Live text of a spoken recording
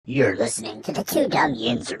You're listening to the Two Dumb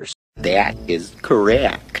Yinzers. That is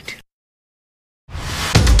correct.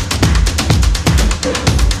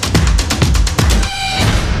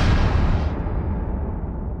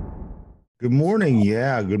 Good morning.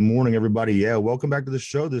 Good morning, everybody. Welcome back to the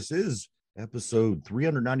show. This is episode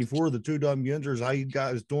 394 of the Two Dumb Yinzers. How you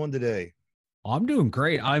guys doing today? I'm doing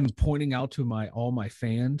great. I'm pointing out to all my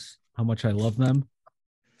fans how much I love them.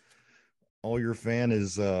 All your fan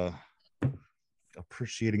is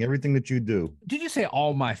appreciating everything that you do. Did you say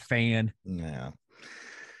all my fan? Yeah.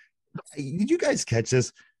 Did you guys catch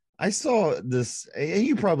this? I saw this, and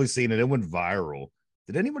you probably seen it. It went viral.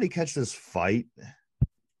 Did anybody catch this fight?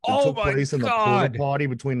 Oh took my place in the God. porta potty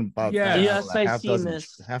between about I've seen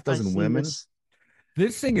half dozen women.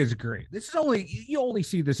 This thing is great. You only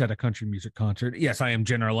see this at a country music concert. Yes, I am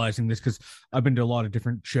generalizing this because I've been to a lot of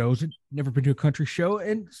different shows and never been to a country show.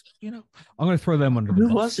 And I'm going to throw them under the bus.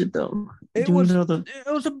 Who was it though? It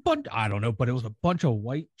was a bunch. I don't know, but it was a bunch of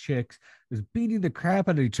white chicks just beating the crap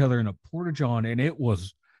out of each other in a porta john, and it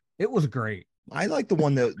was great. I like the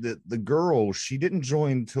one that the girl, she didn't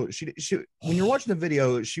join till she when you're watching the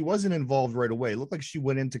video, she wasn't involved right away. It looked like she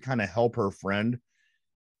went in to kind of help her friend,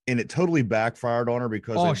 and it totally backfired on her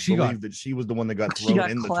because she believed that she was the one that got thrown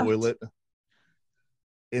in the toilet.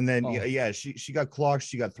 And then she got clocked,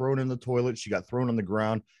 she got thrown in the toilet, she got thrown on the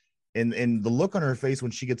ground. And the look on her face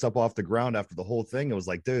when she gets up off the ground after the whole thing, it was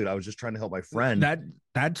like, dude, I was just trying to help my friend.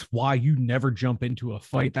 That's why you never jump into a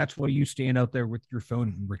fight. That's why you stand out there with your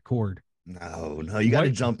phone and record. No, you got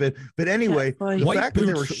to jump in. But anyway, the fact that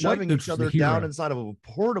they were shoving each other down inside of a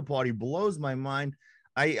porta potty blows my mind.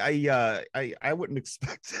 I wouldn't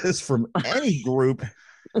expect this from any group,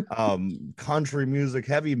 country music,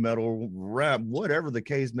 heavy metal, rap, whatever the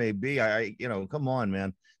case may be. Come on,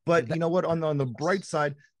 man. But you know what? On the bright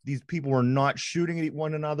side, these people were not shooting at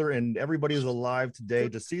one another, and everybody is alive today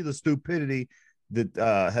to see the stupidity that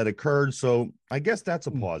had occurred. So I guess that's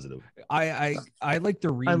a positive. I like the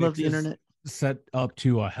remixes. I love the internet set up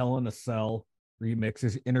to a Hell in a Cell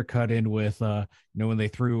remixes intercut in with when they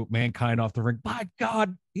threw Mankind off the ring. My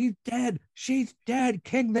God, he's dead. She's dead.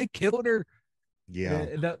 King, they killed her. Yeah,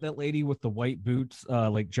 that lady with the white boots,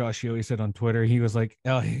 like Josh Yohe said on Twitter, he was like,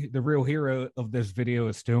 the real hero of this video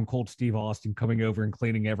is Stone Cold Steve Austin coming over and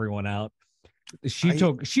cleaning everyone out. She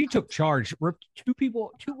took charge, ripped two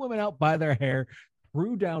women out by their hair,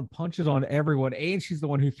 threw down punches on everyone, and she's the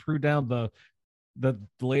one who threw down the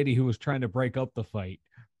lady who was trying to break up the fight.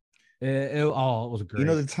 It was great.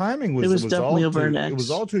 The timing was definitely over an X. It was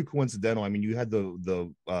all too coincidental. I mean, you had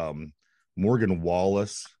the Morgan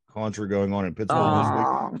Wallace concert going on in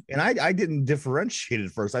Pittsburgh this week, and I didn't differentiate at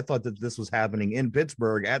first. I thought that this was happening in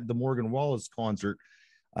Pittsburgh at the Morgan Wallace concert.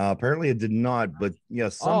 Apparently it did not, but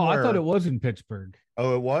somewhere. I thought it was in Pittsburgh.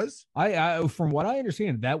 Oh, it was? I from what I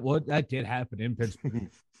understand, that did happen in Pittsburgh.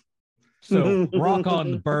 So rock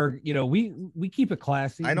on the Berg. We keep it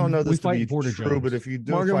classy. I don't know this to be true, jokes. But if you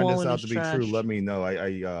do find this out to be true, let me know.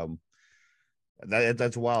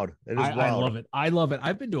 That's wild. It is wild. I love it.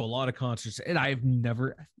 I've been to a lot of concerts, and I've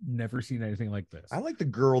never seen anything like this. I like the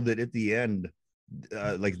girl that at the end,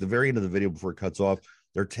 like the very end of the video before it cuts off,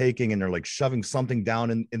 they're taking and they're like shoving something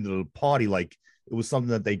down into the potty, like it was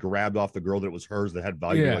something that they grabbed off the girl that was hers that had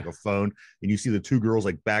value, like a phone. And you see the two girls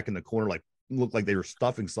like back in the corner, like looked like they were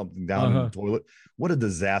stuffing something down in the toilet. What a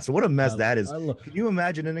disaster! What a mess that is. Can you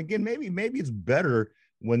imagine? And again, maybe it's better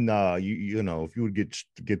when if you would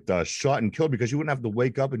get shot and killed, because you wouldn't have to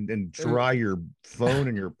wake up and try your phone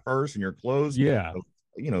and your purse and your clothes.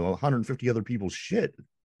 150 other people's shit.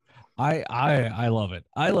 I love it.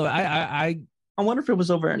 I wonder if it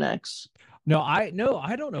was over an X. No, I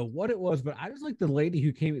don't know what it was, but I just like the lady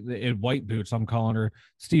who came in white boots. I'm calling her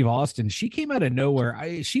Steve Austin. She came out of nowhere.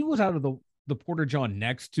 She was out of the porta john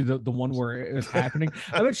next to the one where it was happening.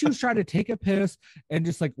 I bet she was trying to take a piss and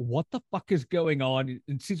just like, what the fuck is going on?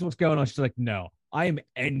 And sees what's going on. She's like, no, I am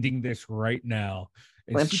ending this right now.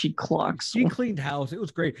 And she clocks. She cleaned house. It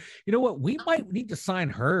was great. You know what? We might need to sign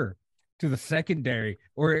her to the secondary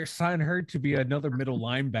or sign her to be another middle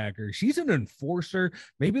linebacker. She's an enforcer.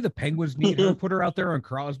 Maybe the Penguins need her. Put her out there on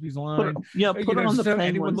Crosby's line. Put her on the Penguins.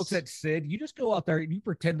 Anyone looks at Sid, you just go out there and you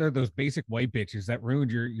pretend they're those basic white bitches that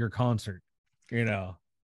ruined your concert.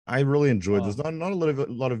 I really enjoyed this. Not a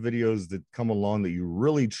lot of videos that come along that you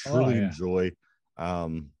really truly enjoy.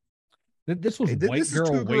 This was white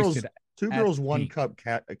girl wasted. Two girls, one cup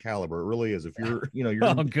caliber. It really is. If you're, you're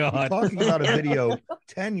oh God, talking about a video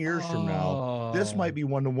 10 years from now, this might be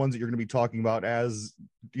one of the ones that you're going to be talking about as,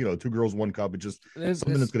 two girls, one cup. It's just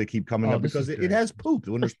something that's going to keep coming up because it has poop.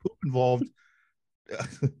 When there's poop involved,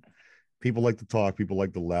 People like to talk, people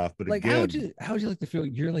like to laugh, but like, again, how would you like to feel?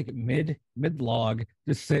 You're like mid log,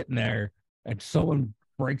 just sitting there, and someone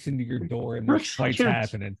breaks into your door and there's fights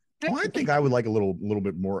happening. well, I think I would like a little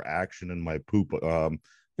bit more action in my poop.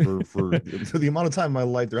 For the amount of time in my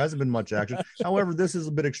life, there hasn't been much action. However, this is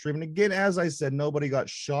a bit extreme. And again, as I said, nobody got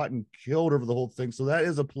shot and killed over the whole thing, so that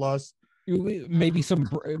is a plus. Maybe some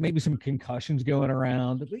concussions going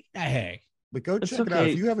around. But hey, but go check it out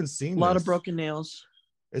if you haven't seen. A lot of broken nails.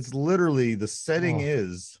 It's literally the setting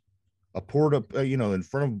is a porta, in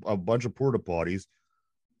front of a bunch of porta potties.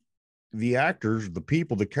 The actors, the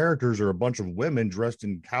people, the characters are a bunch of women dressed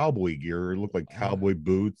in cowboy gear. It looked like cowboy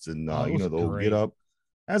boots and the whole get up.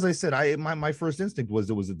 As I said, my first instinct was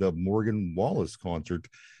it was the Morgan Wallace concert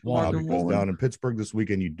because down in Pittsburgh this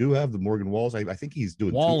weekend you do have the Morgan Wallace. I think he's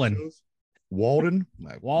doing Walden.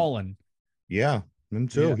 Yeah, him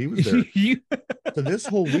too. Yeah. He was there. So this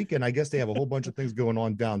whole weekend, I guess they have a whole bunch of things going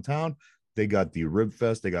on downtown. They got the Rib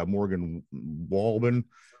Fest. They got Morgan Walden.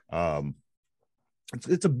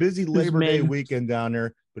 It's a busy Labor Day weekend down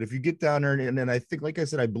there. But if you get down there, and then I think, like I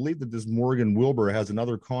said, I believe that this Morgan Wilbur has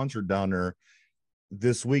another concert down there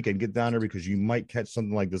this weekend. Get down there because you might catch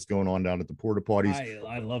something like this going on down at the porta potties.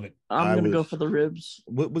 I love it. I'm gonna go for the ribs.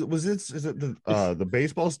 Was this? Is it the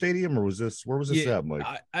baseball stadium or was this? Where was this at, Mike?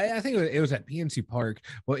 I think it was at PNC Park.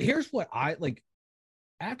 Well, here's what I like.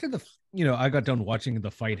 After I got done watching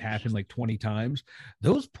the fight happen like 20 times.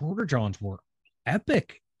 Those Porter Johns were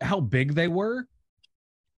epic. How big they were.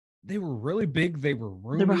 They were really big. They were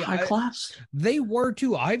roomy. They were high class. They were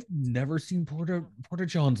too. I've never seen Porter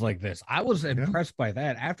Johns like this. I was impressed by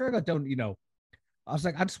that. After I got done, I was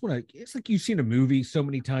like, I just want to. It's like you've seen a movie so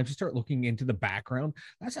many times. You start looking into the background.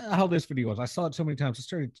 That's how this video was. I saw it so many times. I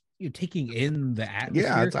started taking in the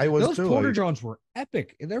atmosphere. Yeah, I was Those too. Porter Johns were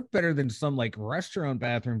epic. They're better than some like restaurant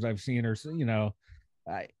bathrooms I've seen, or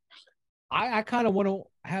I kind of want to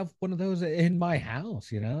have one of those in my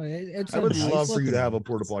house. I would love for you to have a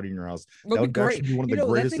porta potty in your house. That would be great. Be one of the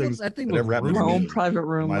greatest things that ever happened in my own private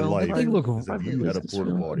room. My life. That thing looked you had a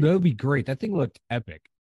porta potty. That would be great. That thing looked epic.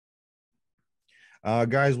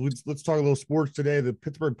 Guys, let's talk a little sports today. The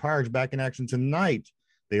Pittsburgh Pirates back in action tonight.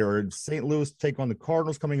 They are in St. Louis to take on the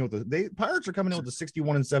Cardinals. Pirates are coming in with a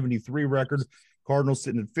 61-73 record. Cardinals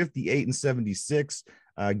sitting at 58-76.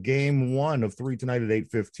 Game 1 of 3 tonight at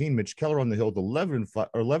 8:15. Mitch Keller on the hill with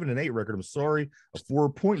 11-8 record. I'm sorry, a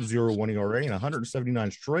 4.01 ERA and 179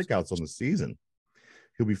 strikeouts on the season.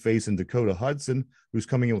 He'll be facing Dakota Hudson, who's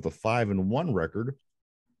coming in with a 5-1 record,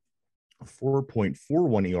 a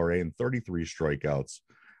 4.41 ERA and 33 strikeouts.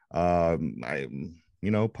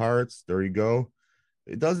 Pirates. There you go.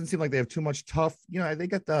 It doesn't seem like they have too much tough. They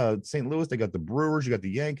got the St. Louis, they got the Brewers, you got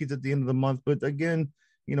the Yankees at the end of the month. But again,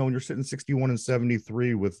 when you're sitting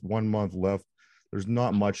 61-73 with 1 month left, there's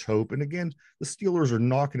not much hope. And again, the Steelers are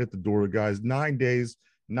knocking at the door, guys. 9 days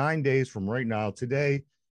from right now, today,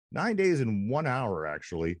 9 days and 1 hour,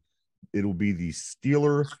 actually. It'll be the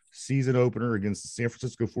Steeler season opener against the San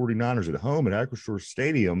Francisco 49ers at home at Acrisure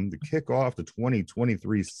Stadium to kick off the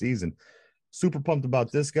 2023 season. Super pumped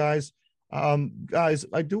about this, guys. Guys,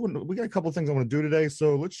 we got a couple of things I want to do today,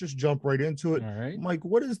 so let's just jump right into it. All right. Mike,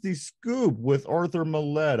 what is the scoop with Arthur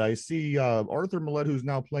Millette? I see Arthur Millette, who's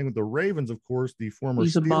now playing with the Ravens, of course, the former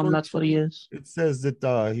He's Steeler. A bum, that's what he is. It says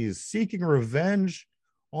that he is seeking revenge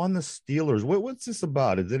on the Steelers. What's this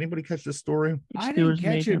about? Did anybody catch this story? I didn't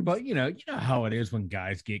catch it, but you know how it is when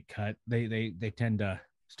guys get cut. They tend to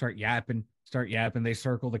start yapping. They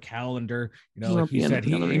circle the calendar. Like he said,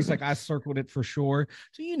 he's like, I circled it for sure.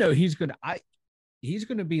 So he's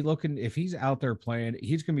gonna be looking, if he's out there playing,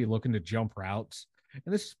 he's gonna be looking to jump routes.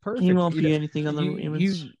 And this is perfect. He won't be anything on the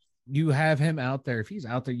Ravens. You have him out there. If he's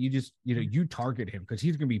out there, you just you target him because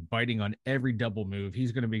he's gonna be biting on every double move.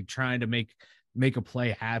 He's gonna be trying to make a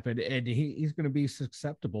play happen, and he's going to be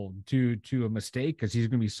susceptible to a mistake because he's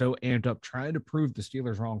going to be so amped up trying to prove the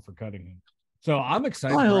Steelers wrong for cutting him. So I'm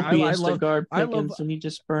excited. I hope he has to guard Pickens and he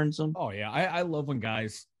just burns them. Oh yeah, I love when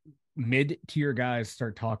guys mid-tier guys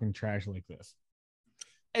start talking trash like this.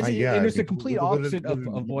 It's a complete opposite of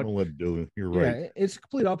what you're right. Yeah, it's a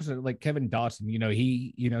complete opposite. Like Kevin Dotson,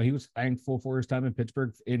 he was thankful for his time in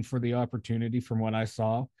Pittsburgh and for the opportunity. From what I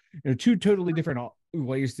saw, two totally different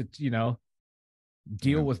ways to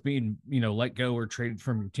deal with being let go or traded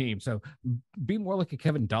from your team. So be more like a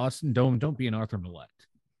Kevin Dotson. Don't be an Arthur Millette.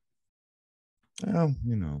 Well,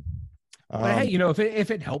 but hey, if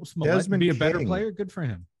it helps Millette be a better player, good for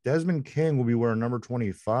him. Desmond King will be wearing number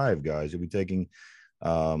 25, guys. He'll be taking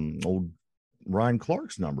old Ryan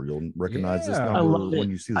Clark's number. You'll recognize this number when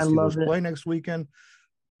you see the Steelers play next weekend.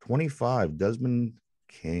 25, Desmond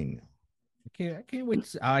King. I can't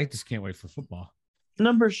wait. I just can't wait for football.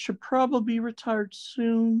 Numbers should probably be retired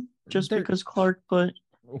soon, just because Clark. But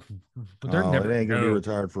they're never. It ain't gonna be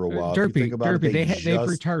retired for a while. If you think about it, they've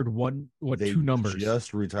retired two numbers.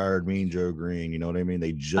 Just retired Mean Joe Green. You know what I mean?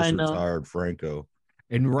 They just retired Franco.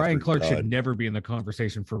 And Ryan Clark should never be in the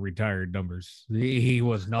conversation for retired numbers. He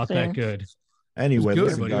was not that good. Anyway,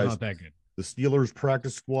 listen, guys, not that good. The Steelers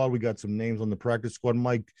practice squad. We got some names on the practice squad.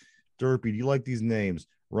 Mike Derpy, do you like these names?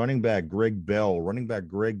 Running back Greg Bell.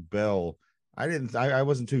 I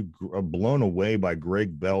wasn't too blown away by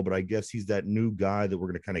Greg Bell, but I guess he's that new guy that we're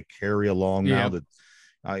going to kind of carry along now that,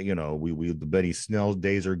 the Benny Snell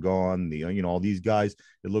days are gone. All these guys,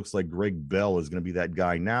 it looks like Greg Bell is going to be that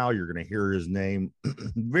guy now. You're going to hear his name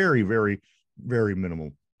very, very, very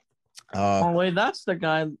minimal. Wait, that's the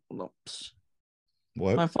guy. Oops.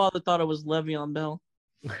 What? My father thought it was Le'Veon Bell.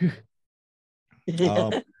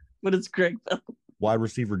 But it's Greg Bell. Wide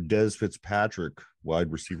receiver Dez Fitzpatrick.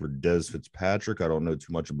 I don't know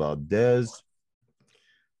too much about Dez.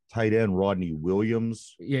 Tight end Rodney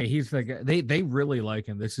Williams. Yeah, he's the guy. They really like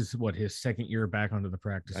him. This is his second year back onto the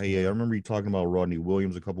practice. Yeah, I remember you talking about Rodney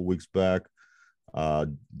Williams a couple weeks back.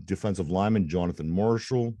 Defensive lineman Jonathan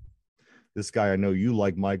Marshall. This guy I know you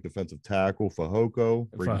like, Mike. Defensive tackle Fahoko.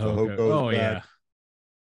 Oh back. Yeah.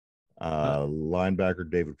 Linebacker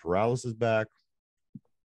David Perales is back.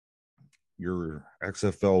 Your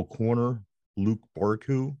XFL corner, Luke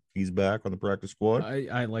Barku, he's back on the practice squad.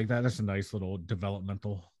 I like that. That's a nice little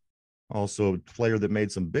developmental. Also, a player that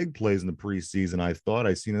made some big plays in the preseason. I thought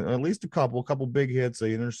I seen at least a couple big hits,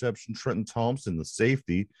 an interception. Trenton Thompson, the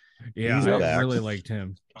safety. Yeah, I really liked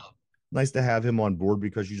him. Nice to have him on board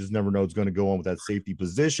because you just never know what's going to go on with that safety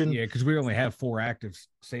position. Yeah, because we only have 4 active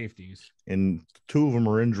safeties, and 2 of them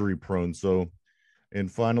are injury prone. So. And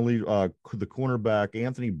finally, the cornerback,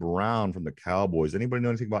 Anthony Brown from the Cowboys. Anybody know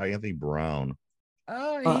anything about Anthony Brown?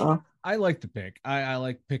 I like the pick. I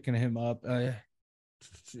like picking him up. Hold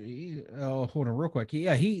on real quick.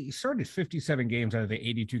 Yeah, he started 57 games out of the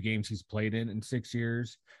 82 games he's played in 6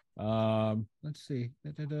 years. Let's see.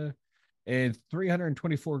 And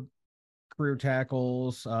 324 career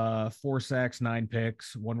tackles, 4 sacks, 9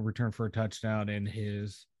 picks, 1 return for a touchdown in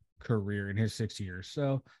his career in his 6 years.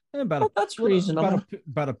 So that's reasonable.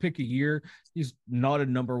 About a pick a year. He's not a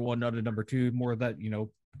number 1, not a number 2, more of that,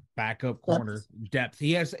 backup corner depth.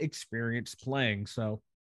 He has experience playing, so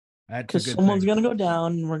because someone's going to go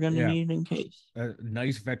down and we're going to need in case. A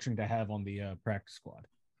nice veteran to have on the practice squad.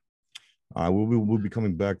 We'll be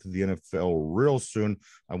coming back to the NFL real soon.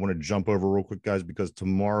 I want to jump over real quick, guys, because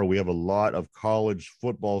tomorrow we have a lot of college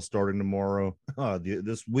football starting tomorrow.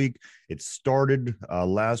 This week it started.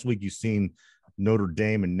 Last week you've seen Notre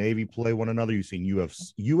Dame and Navy play one another. You've seen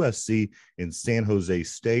USC and San Jose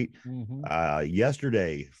State.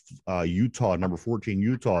 Yesterday, Utah, number 14,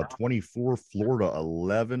 Utah, 24, Florida,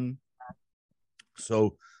 11.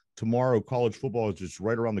 So tomorrow, college football is just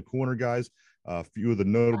right around the corner, guys. A few of the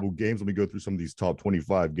notable games. Let me go through some of these top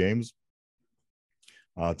 25 games.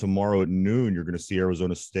 Tomorrow at noon, you're going to see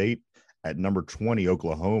Arizona State at number 20,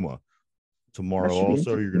 Oklahoma. Tomorrow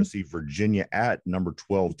also, you're going to see Virginia at number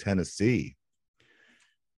 12, Tennessee.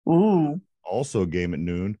 Ooh. Also a game at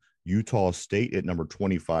noon, Utah State at number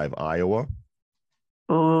 25, Iowa.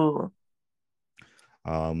 Oh.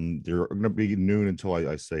 They're going to be noon until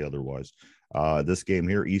I say otherwise. This game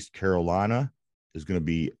here, East Carolina is going to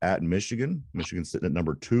be at Michigan. Michigan's sitting at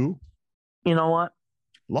number 2. You know what?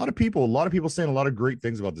 A lot of people saying a lot of great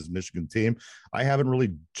things about this Michigan team. I haven't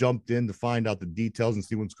really jumped in to find out the details and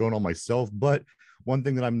see what's going on myself. But one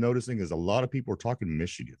thing that I'm noticing is a lot of people are talking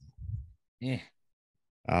Michigan. Yeah.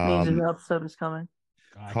 Means the upset is coming.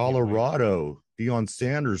 Colorado, Deion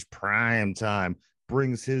Sanders, prime time,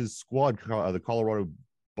 brings his squad, the Colorado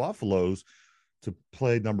Buffaloes, to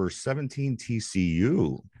play number 17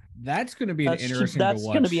 TCU. That's going to be interesting to watch. That's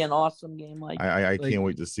going to be an awesome game. I can't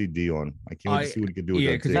wait to see Deion. I can't wait to see what he can do with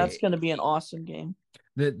that team. That's going to be an awesome game.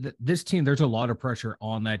 This team, there's a lot of pressure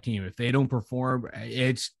on that team. If they don't perform,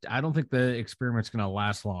 I don't think the experiment's going to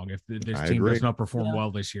last long. If this team does not perform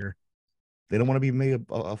well this year, they don't want to be made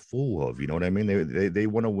a fool of. You know what I mean? They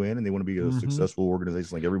want to win and they want to be a successful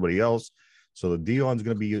organization like everybody else. So the Deion's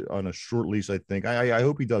going to be on a short leash, I think. I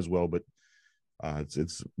hope he does well, but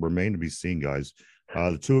it's remained to be seen, guys.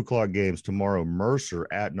 The 2:00 games tomorrow: Mercer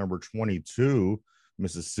at number 22,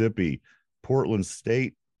 Mississippi; Portland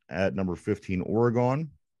State at number 15, Oregon;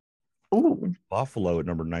 Ooh. Buffalo at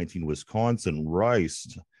number 19, Wisconsin;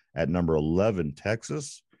 Rice at number 11,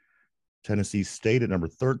 Texas; Tennessee State at number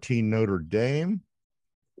 13, Notre Dame.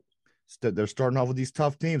 They're starting off with these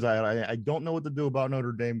tough teams. I don't know what to do about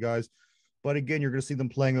Notre Dame, guys. But again, you're going to see them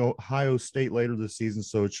playing Ohio State later this season,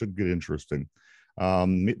 so it should get interesting.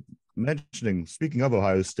 Speaking of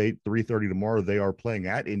Ohio State, 3:30 tomorrow, they are playing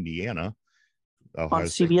at Indiana. On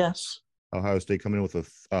CBS. Ohio State coming in with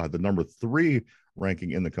the number 3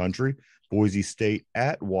 ranking in the country. Boise State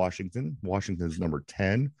at Washington. Washington's number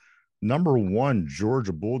 10. Number 1,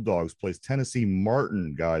 Georgia Bulldogs plays Tennessee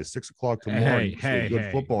Martin, guys. 6 o'clock tomorrow.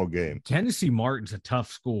 Good football game. Tennessee Martin's a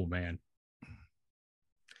tough school, man.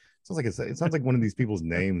 It sounds like one of these people's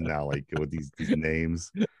names now, like with these names.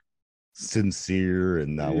 Sincere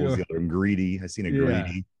and what was the other? And Greedy. I seen a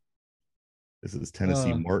Greedy. This is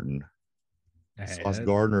Tennessee Martin. Sauce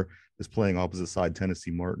Gardner is playing opposite side Tennessee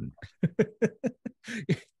Martin.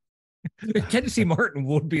 Tennessee Martin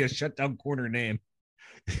would be a shutdown corner name.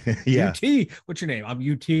 Yeah. UT, what's your name? I'm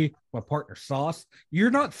UT. My partner Sauce.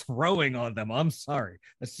 You're not throwing on them. I'm sorry.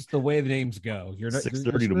 That's just the way the names go. You're not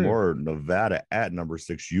 6:30 tomorrow. Nevada at number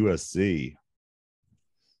 6 USC.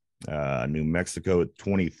 New Mexico at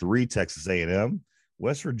 23. Texas A&M.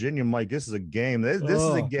 West Virginia. Mike, this is a game. This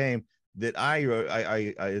is a game that I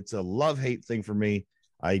it's a love-hate thing for me.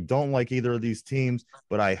 I don't like either of these teams,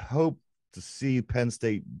 but I hope to see Penn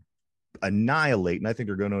State annihilate, and I think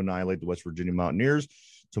they're going to annihilate the West Virginia Mountaineers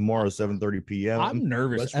tomorrow, 7:30 p.m. I'm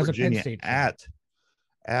nervous West as Virginia a Penn State fan.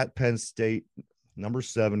 at Penn State, number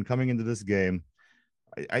 7, coming into this game.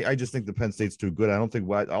 I just think the Penn State's too good. I don't think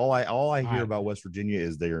all I hear about West Virginia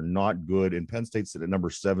is they are not good, and Penn State's at number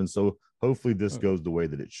 7. So hopefully this goes the way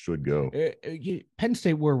that it should go. Penn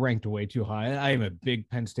State were ranked way too high. I am a big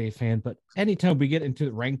Penn State fan, but anytime we get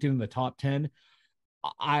into ranked in the top 10,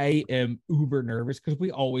 I am uber nervous because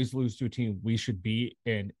we always lose to a team we should beat.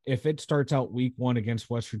 And if it starts out week 1 against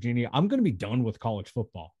West Virginia, I'm going to be done with college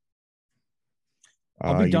football.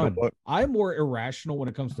 I'll be done. I'm more irrational when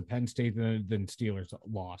it comes to Penn State than Steelers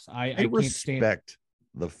loss. I respect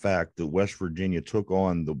the fact that West Virginia took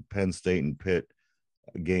on the Penn State and Pitt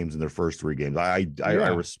games in their first 3 games. I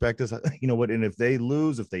respect this. You know what? And if they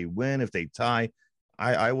lose, if they win, if they tie,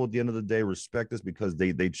 I will at the end of the day respect this because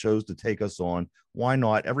they chose to take us on. Why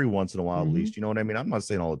not? Every once in a while, at least. You know what I mean? I'm not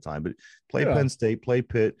saying all the time, but play Penn State, play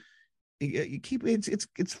Pitt. You keep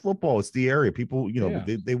it's football. It's the area. People,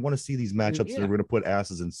 they want to see these matchups. They're going to put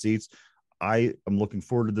asses in seats. I am looking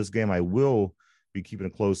forward to this game. I will be keeping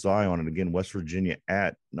a close eye on it. Again, West Virginia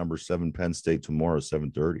at number 7 Penn State tomorrow,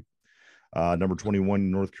 7:30. Number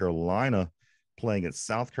 21 North Carolina playing at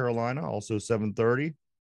South Carolina, also 7:30.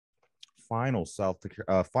 Final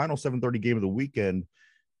 7:30 game of the weekend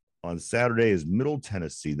on Saturday is Middle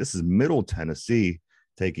Tennessee. This is Middle Tennessee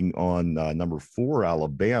taking on number 4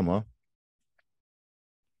 Alabama.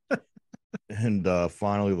 And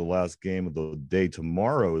finally, the last game of the day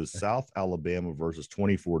tomorrow is South Alabama versus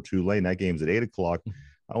 24 Tulane. That game's at 8 o'clock.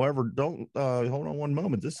 However, don't hold on one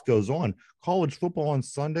moment. This goes on. College football on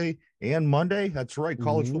Sunday and Monday. That's right.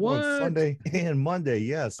 College football on Sunday and Monday.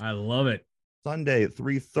 Yes. I love it. Sunday at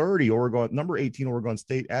 3:30, number 18 Oregon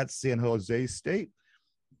State at San Jose State.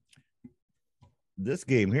 This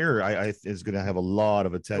game here is going to have a lot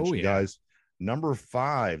of attention, guys. Number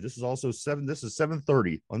 5. This is also 7. This is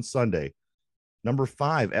 7:30 on Sunday. Number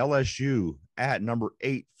 5 LSU at number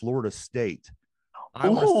 8 Florida State. I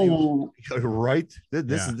want to see, right?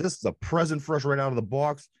 This is a present for us right out of the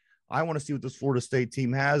box. I want to see what this Florida State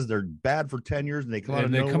team has. They're bad for 10 years, and they come out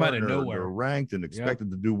of nowhere. They're ranked and expected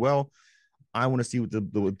to do well. I want to see what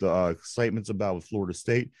the excitement's about with Florida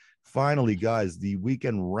State. Finally, guys, the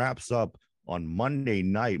weekend wraps up on Monday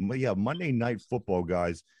night. Yeah, Monday Night Football,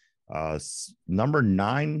 guys. Number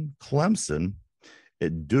 9 Clemson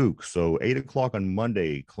at Duke. So 8 o'clock on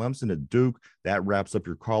Monday, Clemson at Duke. That wraps up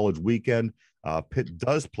your college weekend. Pitt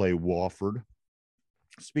does play Wofford.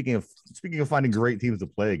 Speaking of finding great teams to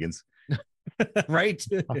play against, right?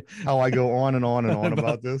 How I go on and on and on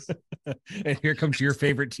about this. And here comes your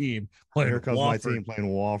favorite team. Here comes Wofford. My team playing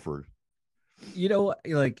Wofford.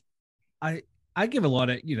 I give a lot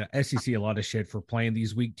of SEC a lot of shit for playing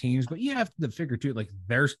these weak teams, but you have to figure too,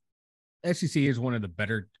 there's SEC is one of the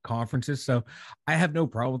better conferences, so I have no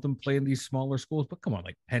problem with them playing these smaller schools. But come on,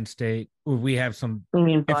 like Penn State, we have some.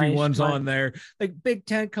 Everyone's on there. Like Big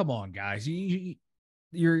Ten, come on, guys,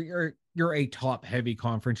 you're a top heavy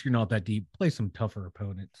conference. You're not that deep. Play some tougher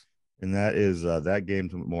opponents. And that is that game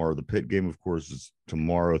tomorrow. The Pitt game, of course, is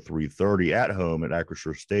tomorrow 3:30 at home at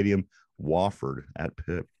Acrisure Stadium. Wofford at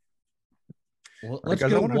Pitt. Well, let's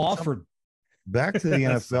go Wofford. Back to the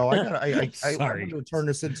NFL. I wanted to turn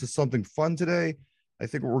this into something fun today. I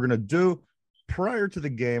think what we're going to do, prior to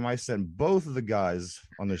the game, I sent both of the guys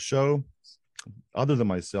on the show, other than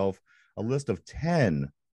myself, a list of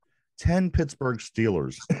 10 Pittsburgh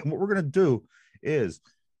Steelers. What we're going to do is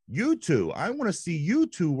You two, I want to see you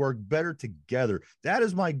two work better together. That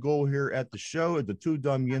is my goal here at the show, at the Two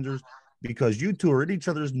Dumb Yinzers, because you two are at each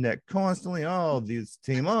other's neck constantly. Oh, this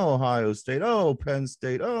team, oh, Ohio State, oh, Penn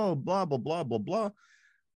State, oh, blah, blah, blah, blah, blah.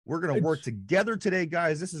 We're going to work together today,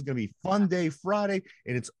 guys. This is going to be fun day Friday,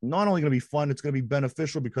 and it's not only going to be fun, it's going to be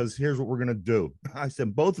beneficial, because here's what we're going to do. I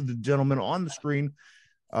sent both of the gentlemen on the screen.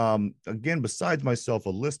 Again, besides myself, a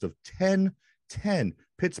list of 10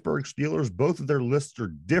 Pittsburgh Steelers. Both of their lists are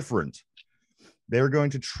different. They're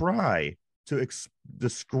going to try to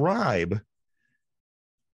describe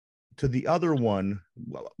to the other one.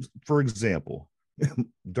 Well, for example,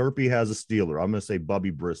 Derpy has a Steeler. I'm going to say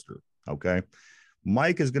Bubby Brister. Okay.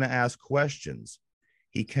 Mike is going to ask questions.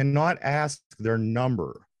 He cannot ask their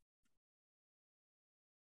number.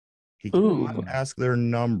 He cannot ask their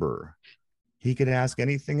number. He could ask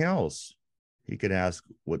anything else. He could ask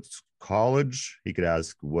what college. He could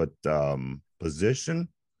ask what position.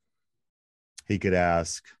 He could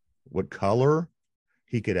ask what color.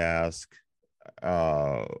 He could ask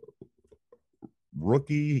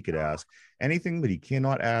rookie. He could ask anything, but he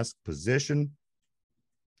cannot ask position.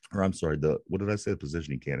 Or I'm sorry, what did I say? The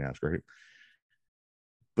position he can't ask, right?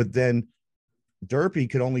 But then Derpy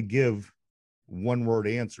could only give one-word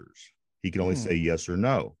answers. He can only say yes or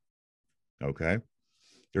no. Okay.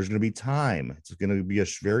 There's going to be time. It's going to be a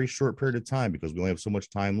very short period of time, because we only have so much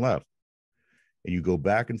time left. And you go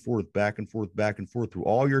back and forth, back and forth, back and forth through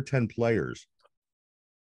all your 10 players.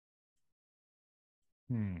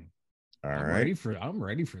 All I'm right. ready for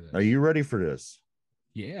this. Are you ready for this?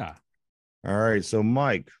 Yeah. All right. So,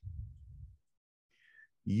 Mike,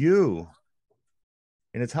 and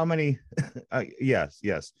it's how many?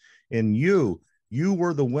 Yes. And you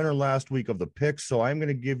were the winner last week of the picks, so I'm going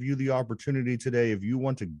to give you the opportunity today if you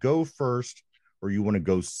want to go first or you want to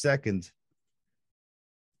go second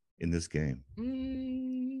in this game.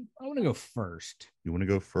 I want to go first. You want to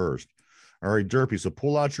go first. All right, Derpy, so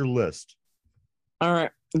pull out your list. All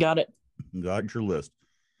right, got it. Got your list.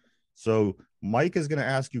 So Mike is going to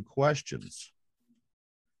ask you questions.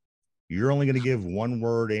 You're only going to give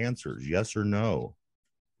one-word answers, yes or no.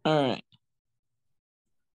 All right.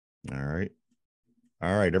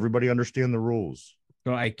 All right, everybody understand the rules.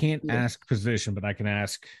 So I can't ask position, but I can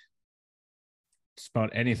ask just about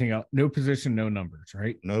anything else. No position, no numbers,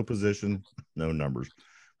 right? No position, no numbers.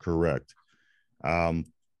 Correct. What I'm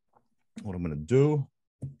going to do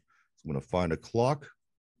is I'm going to find a clock,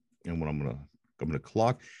 and I'm going to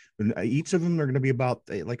clock. And each of them are going to be about,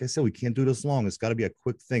 like I said, we can't do this long. It's got to be a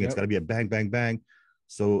quick thing. It's got to be a bang, bang, bang.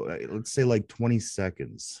 So let's say like 20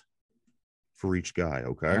 seconds for each guy.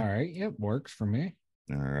 Okay. All right. Yep. Works for me.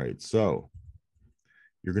 All right. So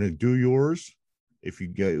you're going to do yours.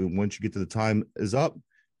 Once you get to the time is up,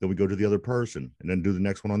 then we go to the other person and then do the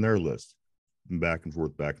next one on their list, and back and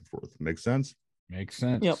forth, back and forth. Make sense? Makes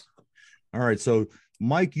sense. Yep. All right. So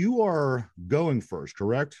Mike, you are going first,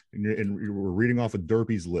 correct? And we're reading off of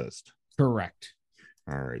Derpy's list. Correct.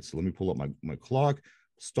 All right. So let me pull up my clock,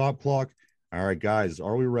 stop clock. All right, guys,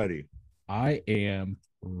 are we ready? I am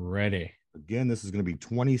ready. Again, this is going to be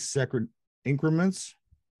 20-second increments.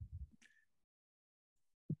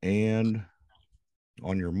 And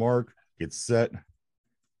on your mark, get set,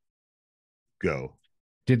 go.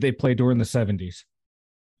 Did they play during the 70s?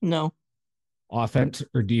 No. Offense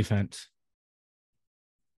or defense?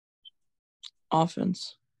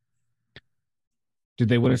 Offense. Did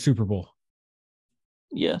they win a Super Bowl?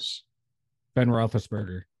 Yes. Ben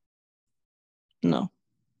Roethlisberger. No.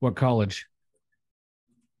 What college?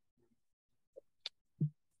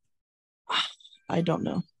 I don't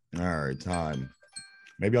know. All right, time.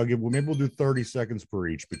 Maybe we'll do 30 seconds per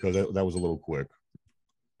each, because that was a little quick.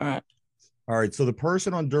 All right. So the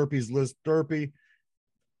person on Derpy's list, Derpy.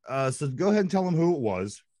 So go ahead and tell him who it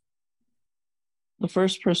was. The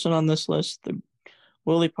first person on this list,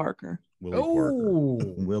 Willie Parker.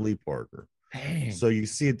 Willie Parker. Dang. So you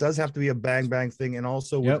see, it does have to be a bang bang thing, and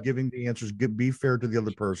also with giving the answers, be fair to the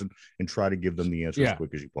other person and try to give them the answer as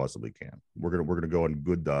quick as you possibly can. We're gonna go on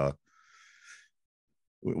good,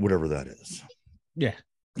 whatever that is. Yeah.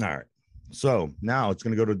 All right. So now it's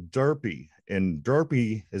gonna go to Derpy, and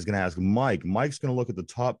Derpy is gonna ask Mike. Mike's gonna look at the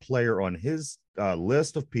top player on his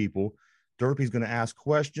list of people. Derpy's gonna ask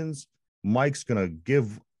questions. Mike's gonna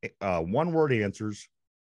give one-word answers.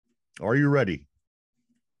 Are you ready?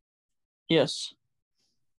 Yes.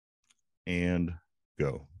 And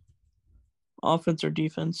go. Offense or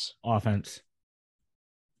defense? Offense.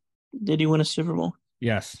 Did he win a Super Bowl?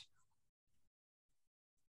 Yes.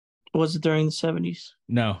 Was it during the 70s?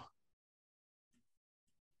 No.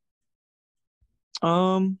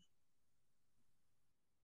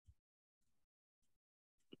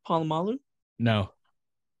 Palomalu? No.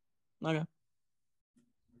 Okay.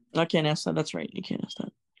 I can't ask that. That's right. You can't ask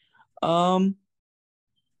that.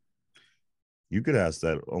 You could ask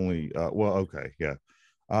that only. Well, okay, yeah.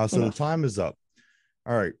 So the time is up.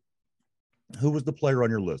 All right. Who was the player on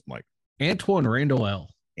your list, Mike? Antoine Randall.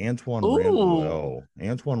 Antoine Ooh. Randall.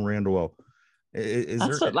 Antoine Randall.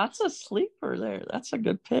 That's a sleeper there. That's a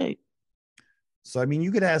good pick. So I mean,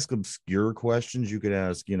 you could ask obscure questions. You could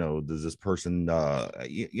ask, does this person,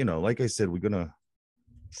 like I said, we're gonna.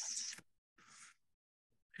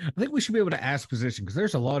 I think we should be able to ask position because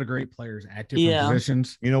there's a lot of great players at different Yeah.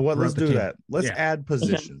 positions. You know what? throughout Let's the do team. that. Let's Yeah. add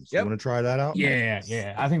positions. Yep. You want to try that out?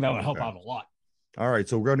 Yeah. I think that would help Okay. out a lot. All right.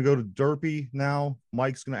 So we're going to go to Derpy now.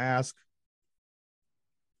 Mike's going to ask.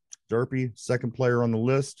 Derpy, second player on the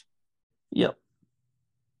list. Yep.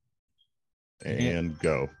 And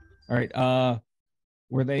go. All right.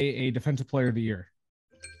 Were they a defensive player of the year?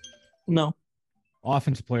 No.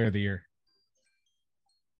 Offensive player of the year?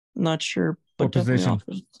 Not sure. But What position?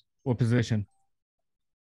 offense. What position?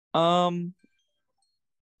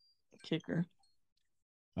 Kicker.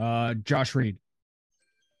 Jeff Josh Reed.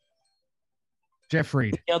 Reed,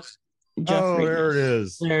 Reed. There it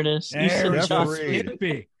is. There You said Jeff Josh Reed.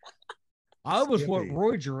 Skippy. I was Skippy. with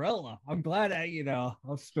Roy Jarella. I'm glad I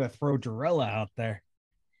was going to throw Jarella out there.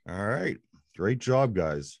 All right. Great job,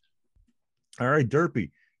 guys. All right,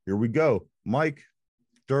 Derpy. Here we go. Mike,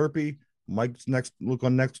 Derpy. Mike's next. Look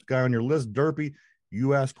on next guy on your list. Derpy,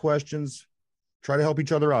 you ask questions. Try to help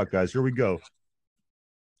each other out, guys. Here we go.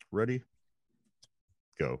 Ready?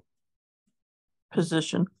 Go.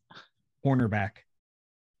 Position. Cornerback.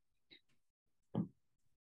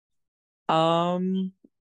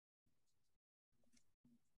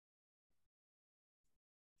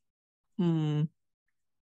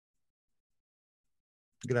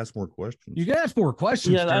 You can ask more questions. You can ask more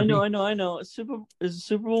questions. Yeah, Derpy. I know. Is a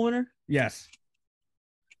Super Bowl winner? Yes.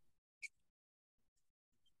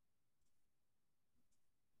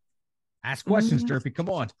 Ask questions, Derpy. Come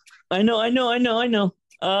on. I know.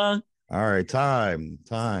 All right, time.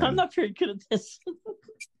 I'm not very good at this.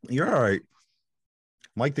 You're all right.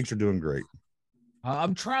 Mike thinks you're doing great.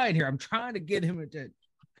 I'm trying here. I'm trying to get him into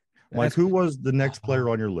Mike, who was the next player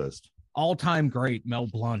on your list? all-time great Mel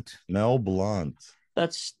Blount. Mel Blount.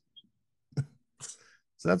 That's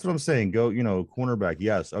So that's what I'm saying. Go, cornerback.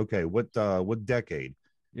 Yes. Okay. What decade?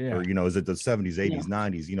 Yeah. Or, is it the 70s, 80s,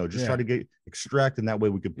 90s? Just try to extract, and that way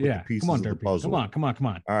we could put the pieces of the puzzle. Come on.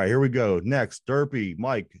 All right, here we go. Next, Derpy,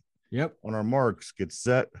 Mike. Yep. On our marks, get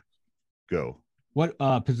set, go. What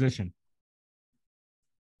position?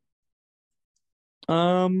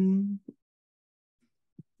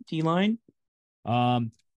 D-line.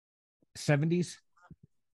 70s.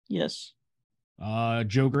 Yes.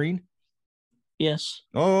 Joe Green. Yes.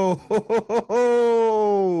 Oh,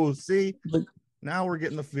 see, now we're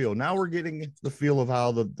getting the feel. Now we're getting the feel of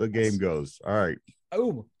how the game goes. All right.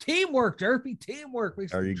 Oh, teamwork, Derpy. Teamwork.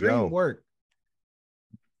 There you go. Work.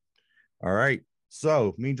 All right.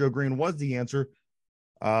 So, Mean Joe Green was the answer.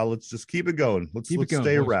 Let's just keep it going. Let's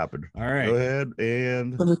stay boys. rapid. All right. Go ahead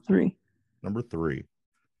and Number 3.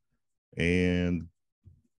 And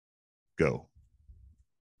go.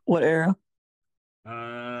 What era?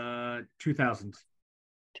 2000s.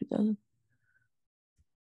 2000.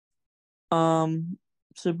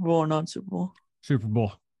 Super Bowl or non Super Bowl? Super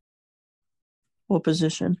Bowl. What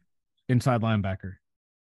position? Inside linebacker.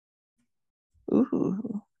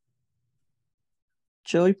 Ooh.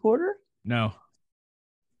 Joey Porter? No.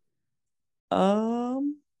 5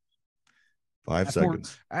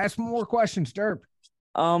 seconds. Ask more questions, Derp.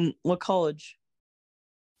 What college?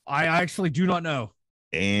 I actually do not know.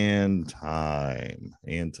 And time.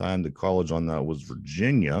 The college on that was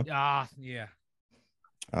Virginia. Yeah.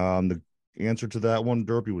 The answer to that one,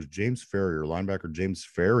 Derpy, was James Ferrier, linebacker James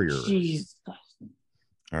Ferrier. Jesus.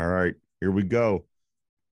 All right, here we go.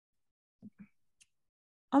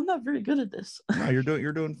 I'm not very good at this. No,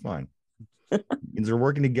 you're doing fine. Means they're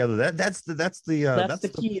working together. That's the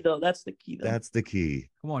key, though. That's the key. That's the key.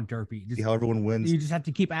 Come on, Derpy. See how everyone wins. You just have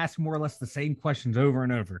to keep asking more or less the same questions over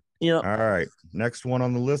and over. Yeah. All right. Next one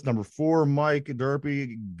on the list, number 4, Mike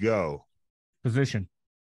Derpy, go. Position.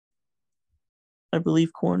 I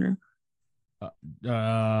believe corner.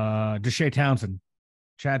 Deshae Townsend,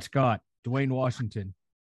 Chad Scott, Dwayne Washington.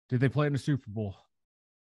 Did they play in the Super Bowl?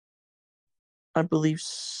 I believe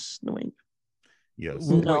Dwayne. Yes.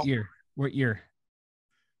 No. What year? What year?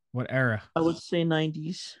 What era? I would say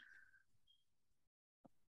 90s.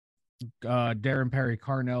 Darren Perry,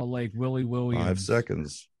 Carnell Lake, Willie Williams. 5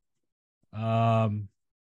 seconds.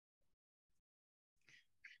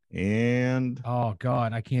 And Oh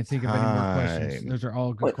God, I can't think of any more questions. Time. Those are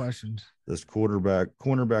all good questions. this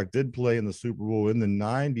cornerback did play in the Super Bowl in the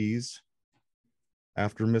 90s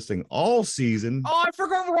after missing all season Oh, I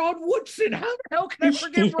forgot Rod Woodson. How the hell can I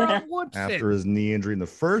forget Rod Woodson? after his knee injury in the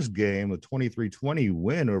first game, a 23-20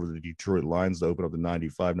 win over the Detroit Lions to open up the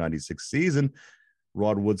 95-96 season.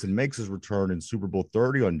 Rod Woodson makes his return in Super Bowl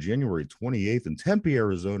 30 on January 28th in Tempe,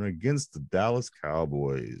 Arizona against the Dallas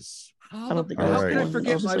Cowboys. How think I was can I one.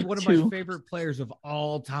 forget I was like one of two. my favorite players of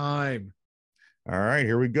all time? All right,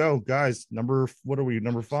 here we go, guys. What are we?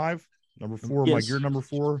 Number 5? Number 4, Yes. Mike, you're number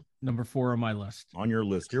 4 Number 4 on my list. on your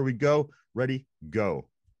list. Here we go. Ready, go.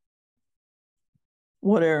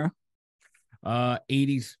 What era?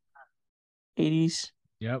 80s. 80s.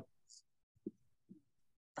 Yep.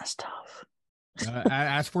 That's tough.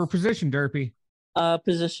 Ask for a position, Derpy.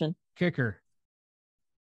 Position. Kicker.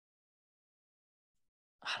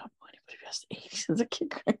 I don't know anybody who has the 80s as a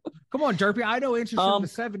kicker. Come on, Derpy. I know answers from the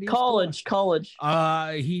 70s. College.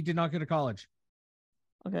 He did not go to college.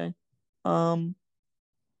 Okay.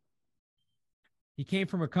 He came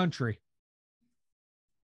from a country.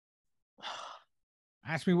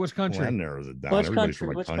 Ask me which country. Well, that narrows it down. Which Everybody's country?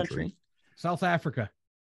 from a Which country? South Africa.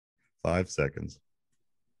 5 seconds.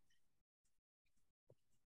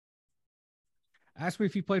 Ask me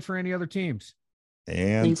if he played for any other teams.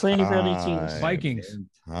 And Did he play any for other teams? Vikings. And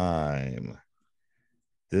time.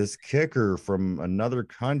 This kicker from another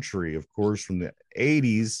country, of course, from the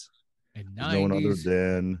 80s, And is no one other 90s.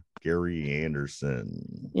 than Gary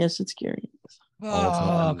Anderson. Yes, it's Gary. Oh,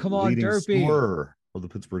 All-time come on, leading Derpy. scorer of the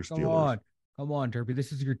Pittsburgh Come Steelers. on, Derpy.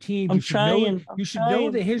 This is your team. I'm You should know. trying. You should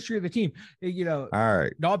know the history of the team. You know, All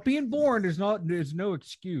right. not being born is not. There's no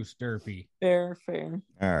excuse, Derpy. Fair. All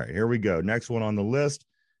right. Here we go. Next one on the list.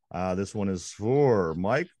 This one is for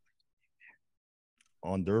Mike.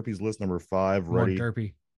 On Derpy's list, number 5. Come on, Ready,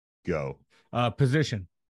 Derpy. go. Position.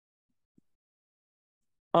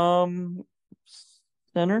 Center,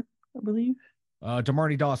 I believe.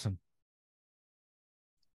 Demarni Dawson.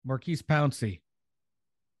 Marquise Pouncey.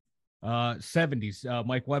 70s.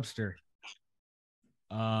 Mike Webster.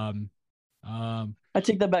 I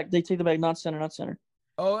take that back. They take that back. Not center.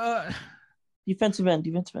 Defensive end.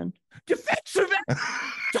 Defensive end.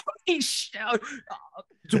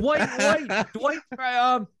 Dwight.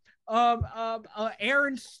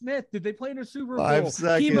 Aaron Smith. Did they play in a Super Bowl? 5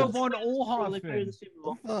 seconds. Kimo von They played the Oelhoffen. Super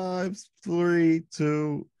Bowl. 5, 3,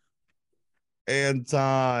 2, and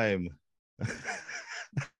time.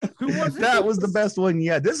 Who was it? That was the best one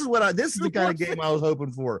yet. This is the Who kind of was game it? I was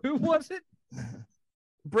hoping for. Who was it?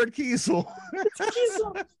 Brett Kiesel.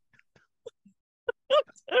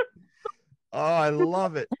 Oh, I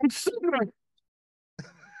love it. I'm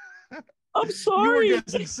You sorry. were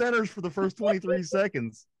guessing centers for the first 23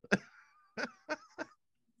 seconds.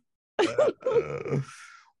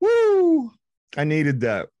 Woo! I needed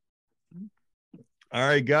that. All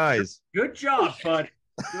right, guys. Good job, bud.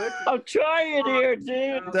 Good. I'm trying here,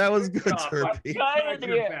 dude. That was good, job, bud. Turpy. Trying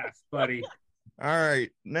Your here. best, buddy. All right,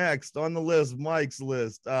 next on the list, Mike's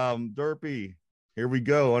list. Derpy, here we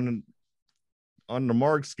go. On the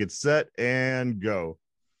marks, get set and go.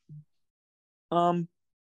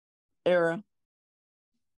 Era.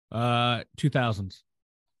 2000s.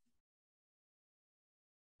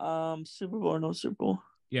 Super Bowl or no Super Bowl?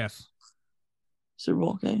 Yes. Super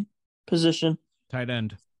Bowl, okay. Position. Tight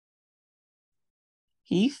end.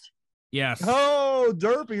 Heath? Yes. Oh,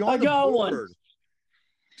 Derpy on I the got board. one.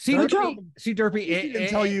 See, Good Derpy. job. See, Derpy. He didn't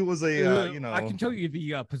tell you it was a I can tell you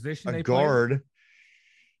the position a they played. guard.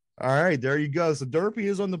 All right, there you go. So Derpy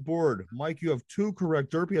is on the board. Mike, you have 2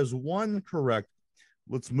 correct. Derpy has 1 correct.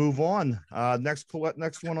 Let's move on. Next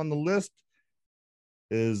one on the list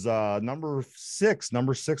is number 6.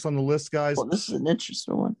 Number 6 on the list, guys. Well, this is an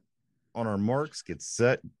interesting one. On our marks, get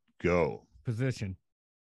set, go. Position.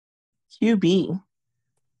 QB.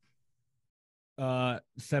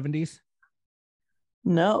 70s.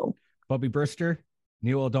 No. Bubby Brister.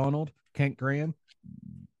 Neil O'Donnell. Kent Graham.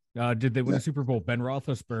 Did they win a Super Bowl? Ben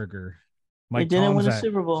Roethlisberger. Mike They didn't win a Tomczak.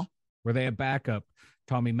 Super Bowl. Were they a backup?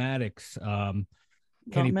 Tommy Maddox.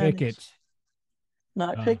 Kenny Maddox. Pickett.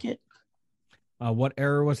 Not Pickett. What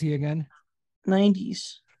era was he again?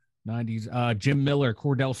 90s. 90s. Jim Miller.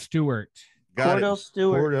 Cordell Stewart. Got Cordell it.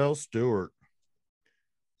 Stewart. Cordell Stewart.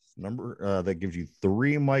 Number that gives you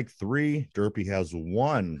 3, Mike 3. Derpy has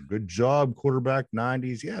 1. Good job, quarterback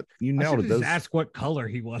 90s. Yeah, you I nailed should it. just Those, ask what color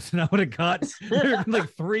he was, and I would have got like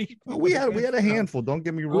 3. we had a handful. Don't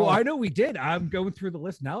get me wrong. Well, I know we did. I'm going through the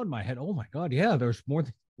list now in my head. Oh my god, yeah, there's more.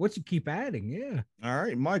 What's you keep adding? Yeah. All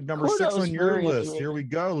right, Mike, number Cordell 6 was on your very list. underrated. Here we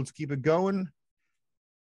go. Let's keep it going.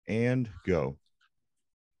 And go.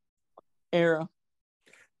 Era.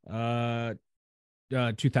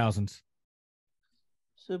 2000s.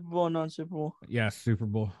 Super Bowl, non-Super Bowl. Yes, Super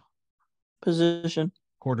Bowl. Position.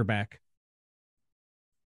 Quarterback.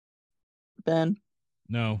 Ben.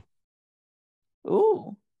 No.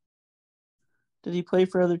 Ooh. Did he play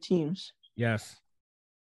for other teams? Yes.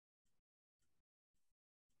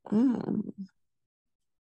 Hmm.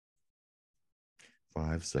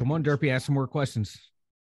 5 seconds. Come on, Derpy, ask some more questions.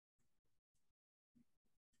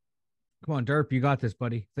 Come on, Derp, you got this,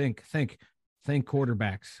 buddy. Think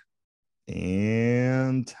quarterbacks.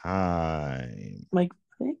 And time. Mike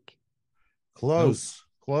Vick? Close.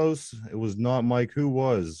 Close. It was not Mike. Who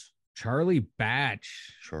was? Charlie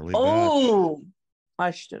Batch. Charlie Batch. Oh,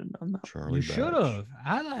 I should have known that. Charlie You Batch. should have.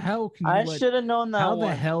 How the hell can you I let, should have known that. how one.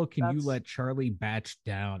 the hell can you That's- let Charlie Batch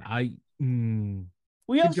down?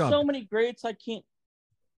 We Good have job. so many greats. I can't.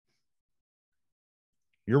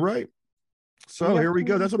 You're right. So We have here we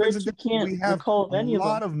go. That's what makes it greats, different. you We can't have recall a any of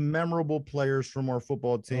lot them. of memorable players from our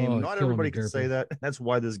football team. Oh, Not killing everybody me, can say Derpy. that. That's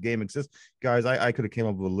why this game exists. Guys, I could have came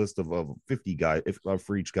up with a list of 50 guys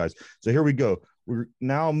for each guys. So here we go. We're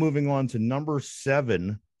now moving on to number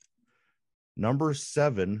 7. Number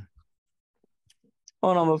 7.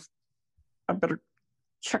 Hold on. I better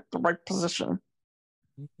check the right position.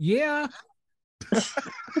 Yeah.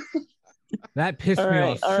 That pissed All me right,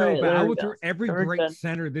 off all so right, bad. there I we went go. through every There we great go.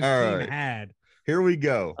 center this All team right. had. Here we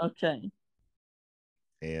go. Okay.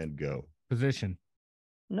 And go. Position.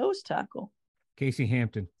 Nose tackle. Casey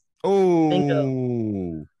Hampton.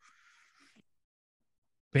 Oh.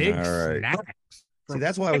 Big All right. snacks. See,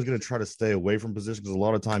 that's why I was going to try to stay away from position, because a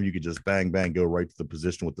lot of time you could just bang, go right to the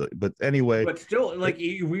position with the. But anyway, But still, like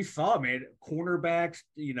we saw, man, cornerbacks,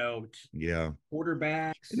 yeah.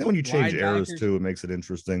 quarterbacks. And then when you change eras linebackers. too, it makes it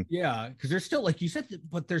interesting. Yeah, because there's still, like you said,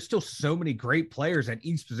 but there's still so many great players at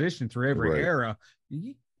each position through every Right. era.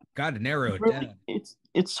 You got to narrow it Really, down.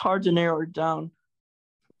 it's hard to narrow it down.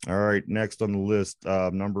 All right, next on the list,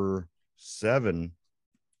 number 7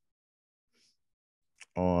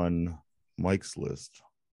 on Mike's list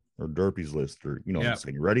or Derpy's list, or what I'm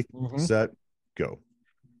saying. You ready? Mhm. Set, go.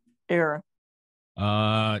 Era.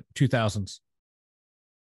 2000s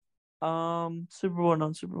Super Bowl,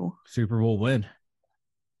 non-Super Bowl. Super Bowl win.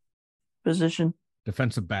 Position.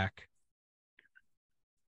 Defensive back.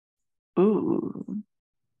 Ooh.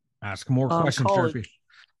 Ask more questions, college. Derpy.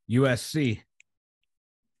 USC.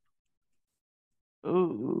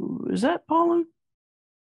 Ooh. Is that Palu?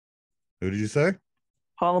 Who did you say?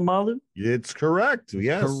 Palomalu? It's correct.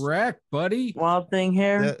 Yes. Correct, buddy. Wild Thing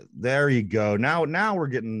hair? There you go. Now we're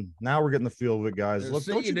getting the feel of it, guys. Look,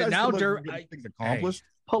 don't you guys now feel like we're Derp- getting things accomplished?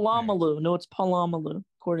 Palamalu. No, it's Palamalu.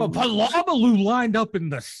 But Palamalu lined up in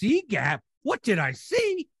the C gap. What did I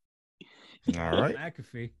see? All right.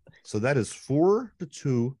 McAfee. So that is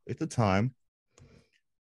 4-2 at the time.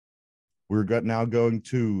 We're now going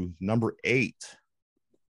to number 8.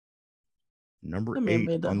 Number I may have 8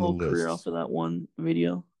 made that on the whole career off list. of that one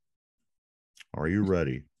video. Are you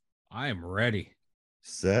ready? I am ready.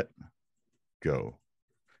 Set, go.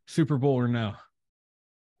 Super Bowl or no?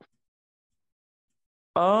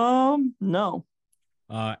 No.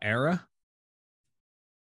 Era?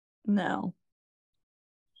 No.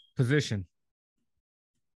 Position?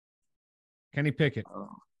 Kenny Pickett.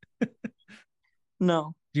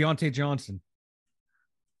 No. Deontay Johnson.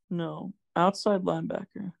 No. Outside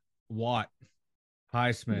linebacker. Watt.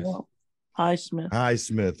 Highsmith. No. Highsmith.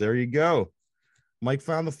 Highsmith. There you go. Mike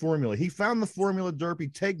found the formula. He found the formula,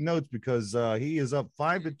 Derpy. Take notes, because he is up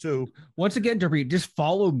 5-2. Once again, Derpy, just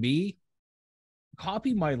follow me.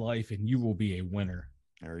 Copy my life, and you will be a winner.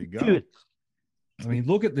 There you go. Dude, I mean,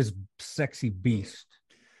 look at this sexy beast.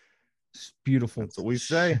 It's beautiful. That's what we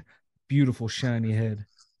say. Beautiful, shiny head.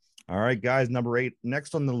 All right, guys. Number 8.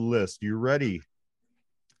 Next on the list. You ready?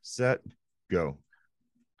 Set, go.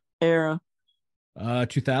 era.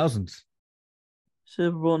 2000s.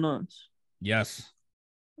 Super Bowl nuns. Yes.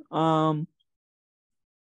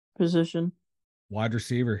 Position. Wide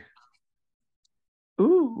receiver.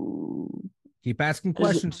 Ooh. Keep asking Is it-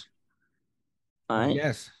 questions. I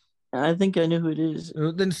Yes. think I know who it is.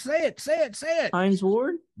 Then say it. Say it. Say it. Hines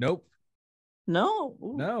Ward? Nope. No.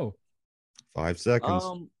 Ooh. No. 5 seconds.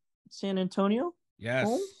 San Antonio? Yes.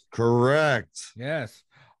 Holmes? Correct. Yes.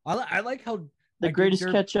 I like how The I greatest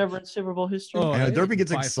think catch ever in Super Bowl history. Oh, And Derpy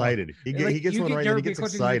gets by far. excited. He Like, gets you one get right, and he Derpy gets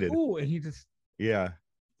questions, excited. Ooh, and he just Yeah.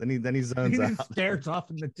 Then he zones he just out. stares off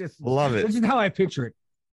in the distance. Love it. This is how I picture it.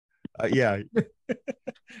 Yeah.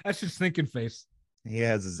 That's just thinking face. He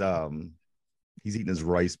has his he's eating his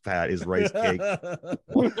rice cake.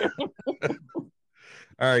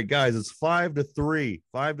 All right, guys, it's 5-3.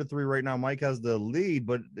 5-3 right now. Mike has the lead,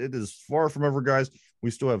 but it is far from over, guys.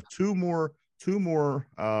 We still have two more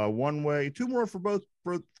one way, two more for both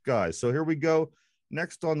guys. So here we go.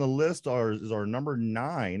 Next on the list is our number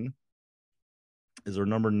 9. Is our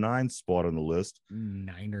number 9 spot on the list.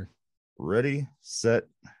 Niner. Ready, set,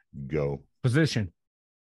 go. Position.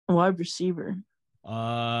 Wide receiver.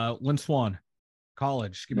 Lynn Swan.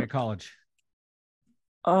 College. Give me a college.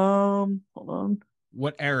 Hold on.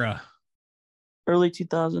 What era? Early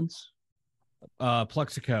 2000s.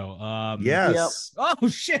 Plexico. Yes. Yep. Oh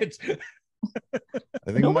shit. I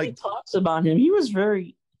think Nobody talks about him. He was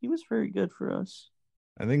very good for us.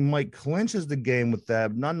 I think Mike clinches the game with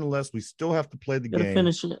that. Nonetheless, we still have to play the Gotta game.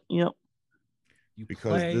 finish it. Yep.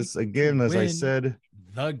 Because this, again, as I said,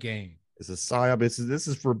 the game. It's a psyop. This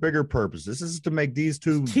is for a bigger purpose. This is to make these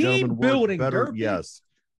two team gentlemen building, work better. Derpy.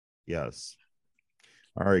 Yes.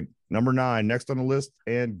 All right, number 9 next on the list,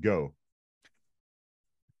 and go.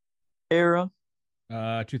 Era.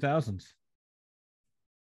 2000s.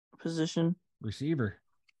 Position. Receiver.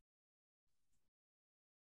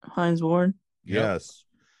 Heinz Ward. Yes.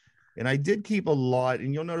 And I did keep a lot,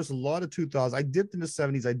 and you'll notice a lot of 2000s. I dipped in the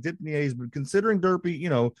 70s, I dipped in the 80s, but considering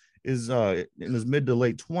Derpy, is in his mid to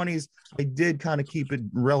late 20s, I did kind of keep it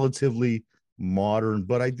relatively modern,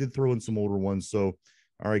 but I did throw in some older ones. So,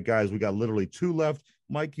 all right, guys, we got literally 2 left.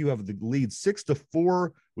 Mike, you have the lead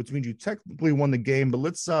 6-4, which means you technically won the game. But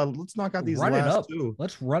let's knock out these last 2.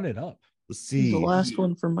 Let's run it up. Let's see the last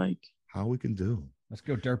one for Mike. how we can do. Let's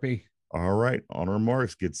go, Derpy. All right, on our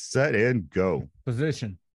marks, get set and go.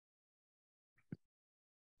 Position.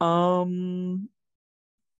 Hold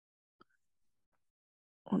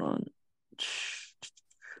on.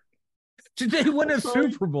 Did they win a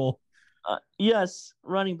Super Bowl? Yes,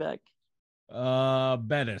 running back.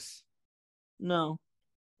 Bettis. No.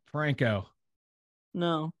 Franco.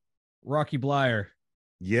 No. Rocky Blyer.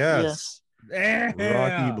 Yes. Yeah.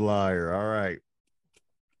 Rocky Blyer. All right.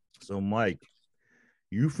 So, Mike,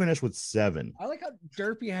 you finished with 7. I like how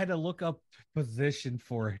Derpy had to look up position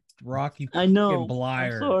for Rocky. I know.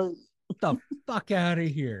 Blyer. Get the fuck out of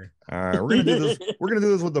here. All right, we're gonna do this. We're gonna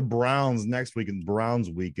do this with the Browns next week in Browns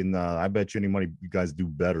week, and I bet you any money you guys do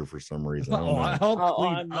better for some reason. I'm not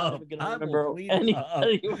I'm not gonna remember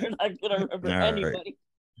anybody. We're not gonna remember anybody. Right.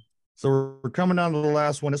 So we're coming down to the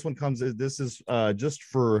last one. This is just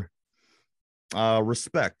for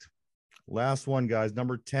respect. Last one, guys.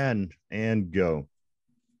 Number 10, and go.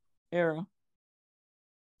 Era.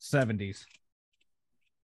 70s.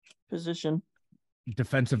 Position.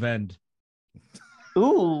 Defensive end.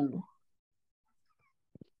 Ooh.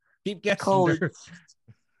 Keep guessing. College.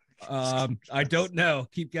 I don't know.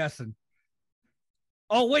 Keep guessing.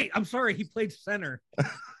 Oh wait, I'm sorry. He played center.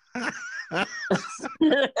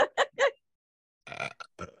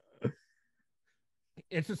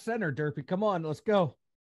 It's a center, Derpy. Come on, let's go.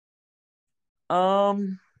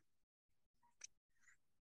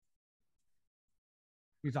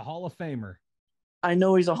 He's a Hall of Famer. I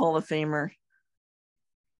know he's a Hall of Famer.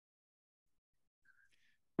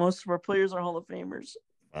 Most of our players are Hall of Famers.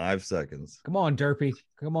 5 seconds. Come on, Derpy.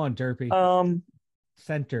 Come on, Derpy.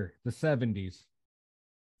 Center, the 70s.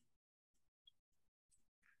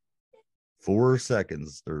 4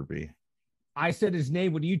 seconds, Derpy. I said his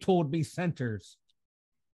name when you told me centers.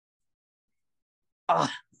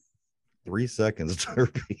 3 seconds,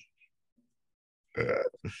 Derpy.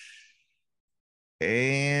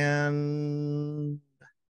 And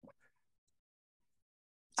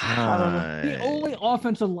the only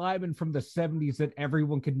offensive lineman from the 70s that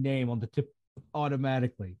everyone could name on the tip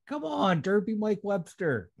automatically. Come on, Derpy. Mike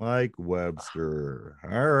Webster. Mike Webster.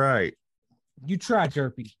 All right. You tried,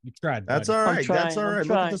 Derpy. You tried. That's bud. all right. Trying, That's all right.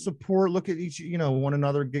 Look at the support. Look at each, one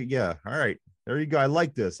another. Yeah. All right. There you go. I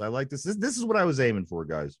like this. This is what I was aiming for,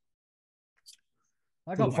 guys.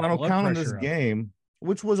 I So got the my final blood count on this pressure up. game,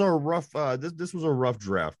 which was our rough, this was a rough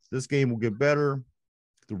draft. This game will get better.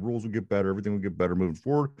 The rules will get better. Everything will get better moving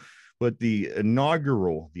forward. But the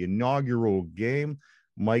inaugural game,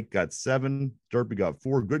 Mike got 7, Derpy got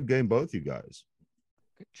 4. Good game, both you guys.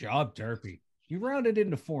 Good job, Derpy. You rounded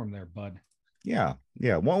into form there, bud. Yeah.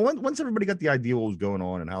 Well, once everybody got the idea what was going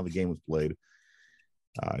on and how the game was played,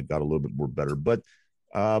 it got a little bit more better. But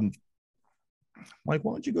Mike,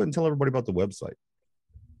 why don't you go ahead and tell everybody about the website?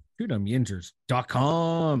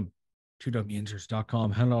 TwoDumbYinzers.com.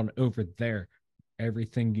 TwoDumbYinzers.com. Head on over there.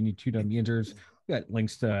 Everything you need, Two Dumb Yinzers. We got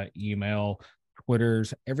links to email,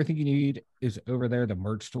 Twitters. Everything you need is over there. The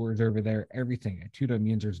merch store is over there. Everything at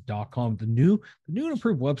TwoDumbYinzers.com. The new and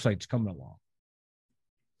improved website's coming along.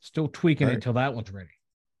 Still tweaking it until that one's ready.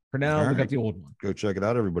 For now, All we right. got the old one. Go check it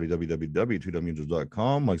out, everybody.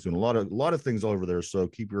 www.2dumyinzers.com. Mike's doing a lot of things all over there, so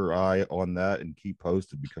keep your eye on that and keep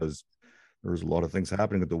posted because there's a lot of things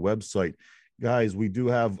happening at the website. Guys, we do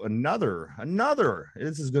have another.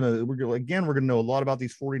 This is we're gonna know a lot about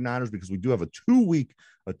these 49ers because we do have a two-week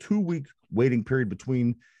waiting period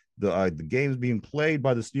between the games being played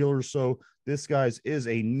by the Steelers. So this, guys, is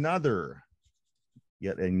yet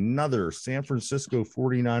another San Francisco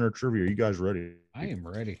 49er trivia. Are you guys ready? I am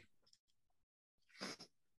ready.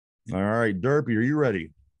 All right, Derpy, are you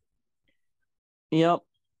ready? Yep. All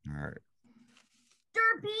right.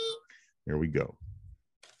 Derpy. Here we go.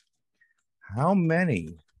 How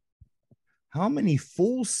many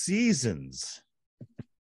full seasons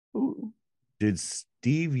Ooh. did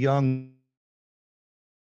Steve Young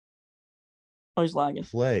Oh, he's lagging.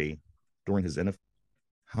 play during his NFL?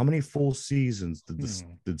 How many full seasons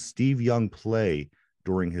did Steve Young play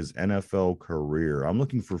during his NFL career? I'm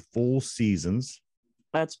looking for full seasons.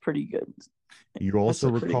 That's pretty good. You also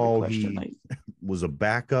recall question, he was a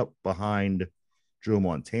backup behind Joe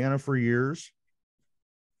Montana for years.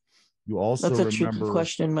 You also That's a tricky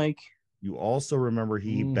question, Mike. You also remember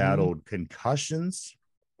he battled concussions.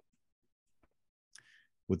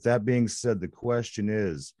 With that being said, the question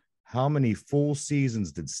is, how many full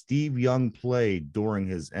seasons did Steve Young play during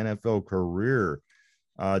his NFL career?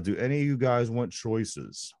 Do any of you guys want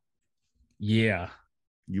choices? Yeah.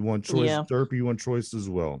 You want choices, Yeah. Derpy? You want choices as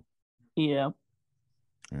well? Yeah.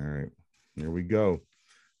 All right. Here we go.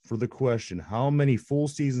 For the question, how many full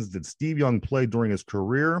seasons did Steve Young play during his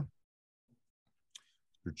career?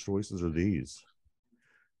 Your choices are these.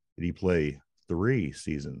 Did he play 3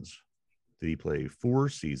 seasons? Did he play 4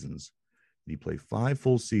 seasons? Did he play 5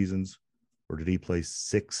 full seasons? Or did he play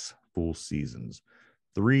 6 full seasons?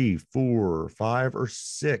 3, 4, 5, or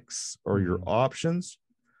 6 are your options.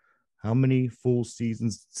 How many full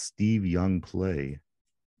seasons did Steve Young play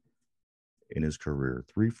in his career?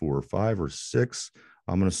 3, 4, 5, or 6?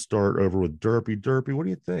 I'm going to start over with Derpy. Derpy, what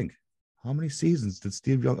do you think? How many seasons did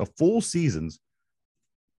Steve Young, full seasons,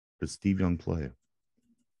 did Steve Young play?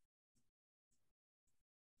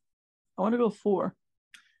 I want to go 4.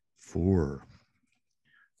 4.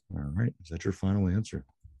 All right. Is that your final answer?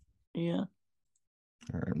 Yeah.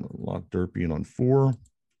 All right. I'm going to lock Derpy in on 4.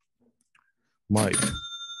 Mike,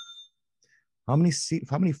 how many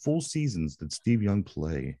full seasons did Steve Young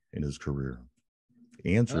play in his career?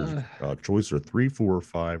 Answers, choice are 3, 4,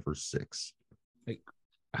 5, or 6. I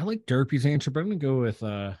like Derpy's answer, but I'm going to go with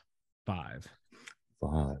 5. 5.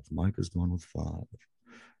 Mike is going with 5.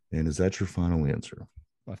 And is that your final answer?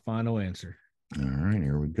 My final answer. All right,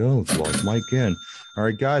 here we go. Let's lock Mike in. All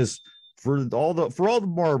right, guys, for all the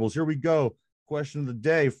marbles, here we go. Question of the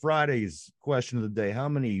day, Friday's question of the day. How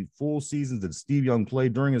many full seasons did Steve Young play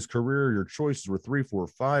during his career? Your choices were 3, 4,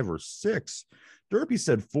 5, or 6. Derpy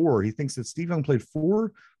said 4. He thinks that Steve Young played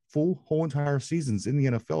 4 full whole entire seasons in the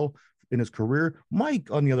NFL in his career. Mike,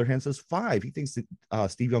 on the other hand, says 5. He thinks that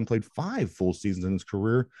Steve Young played 5 full seasons in his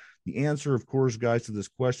career. The answer, of course, guys, to this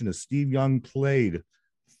question is Steve Young played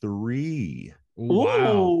 3.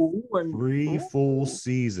 Wow. 3 full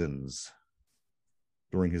seasons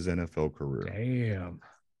during his NFL career. Damn.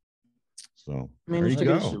 So there you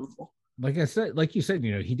go. Like you said,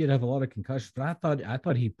 he did have a lot of concussions, but I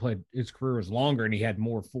thought he played, his career was longer and he had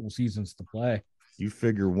more full seasons to play. You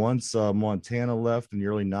figure once Montana left in the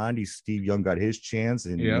early 90s, Steve Young got his chance,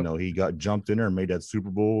 and he got jumped in there and made that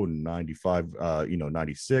Super Bowl in 95,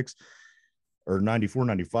 96 or 94,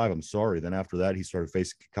 95. I'm sorry. Then after that, he started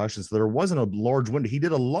facing concussions. So there wasn't a large window. He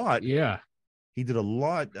did a lot. Yeah. He did a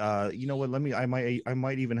lot. You know what? I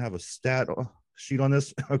might even have a stat sheet on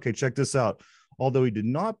this. Okay, check this out. Although he did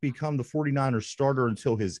not become the 49ers starter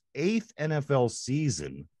until his 8th NFL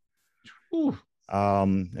season. Ooh.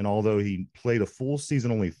 And although he played a full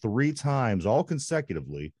season only 3 times, all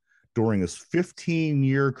consecutively, during his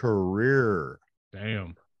 15-year career.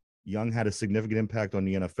 Damn. Young had a significant impact on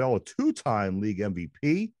the NFL, a 2-time league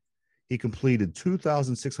MVP. He completed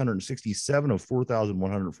 2,667 of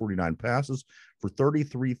 4,149 passes for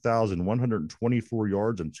 33,124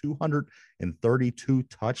 yards and 232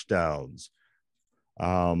 touchdowns.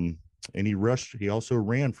 And he also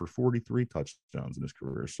ran for 43 touchdowns in his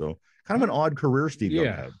career. So kind of an odd career Steve Young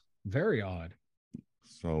had. Very odd.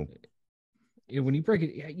 So when you break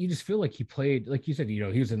it, you just feel like he played, like you said, he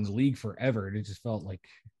was in the league forever. And it just felt like,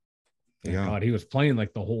 God, he was playing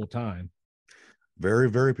like the whole time. Very,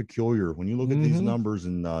 very peculiar. When you look at these numbers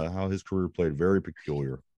and how his career played, very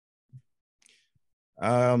peculiar.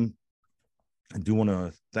 I do want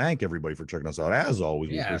to thank everybody for checking us out. As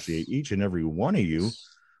always, we appreciate each and every one of you.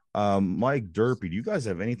 Mike, Derpy, do you guys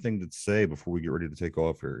have anything to say before we get ready to take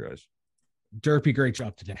off here, guys? Derpy, great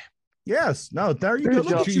job today. Yes. No, there you Great go.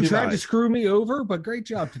 job, Look at You you tried to guys. screw me over, but great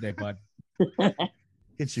job today, bud.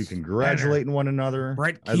 Get you congratulating one another.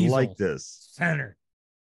 Brett I Kiesel. like this. Center.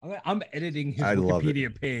 I'm editing his I love it.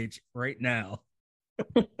 Wikipedia page right now.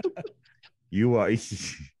 You,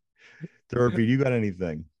 Derpy, you got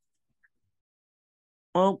anything?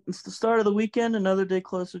 Well, it's the start of the weekend. Another day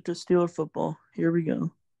closer to Steeler football. Here we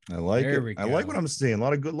go. I like There it. we I like go. what I'm seeing. A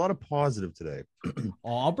lot of good, a lot of positive today.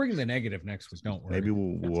 Oh, I'll bring the negative next week. Don't worry. Maybe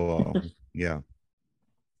we'll yeah.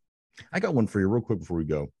 I got one for you real quick before we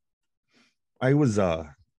go. I was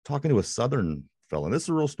talking to a Southern fella, and this is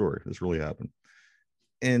a real story. This really happened.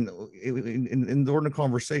 And during the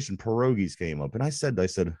conversation, pierogies came up, and I said,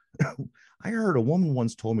 I heard a woman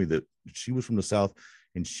once told me that she was from the South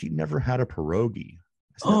and she never had a pierogi.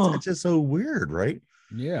 I said, that's just so weird, right?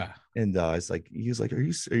 Yeah. And it's like, he was like,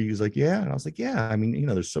 he's like, yeah. And I was like, yeah. I mean,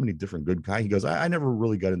 there's so many different good kinds. He goes, I never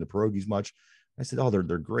really got into pierogies much. I said, oh, they're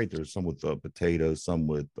great. There's some with potatoes, some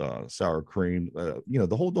with sour cream,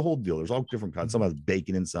 the whole deal. There's all different kinds. Some has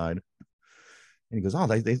bacon inside. And he goes, oh,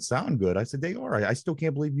 they sound good. I said, they are. I still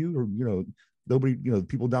can't believe you, or, nobody,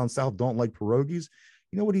 people down south don't like pierogies.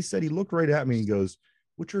 You know what he said? He looked right at me and he goes,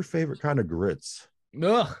 what's your favorite kind of grits?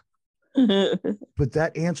 Ugh. But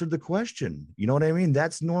that answered the question. You know what I mean?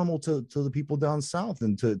 That's normal to the people down south.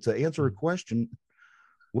 And to answer a question,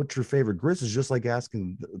 what's your favorite grits, is just like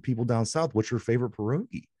asking people down south, what's your favorite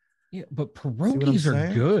pierogi? Yeah, but pierogies are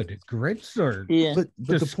saying? good. Grits are But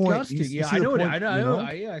the point, disgusting. you Yeah, see I the know. point,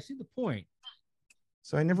 I see the point.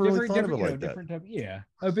 So I never really thought of it like that. Yeah,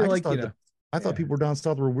 I'd be like, I thought people down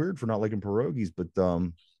south were weird for not liking pierogies, but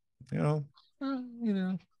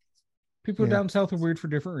people down south are weird for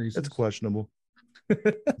different reasons. it's questionable.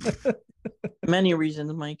 Many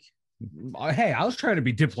reasons, Mike. Hey, I was trying to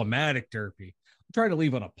be diplomatic, Derpy. I'm trying to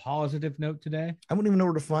leave on a positive note today. I wouldn't even know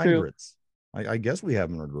where to find True. grits. I guess we have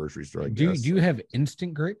them in our grocery store. Do you have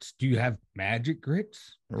instant grits? Do you have magic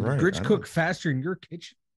grits? Right, Grits I cook don't- faster in your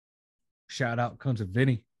kitchen. Shout out comes of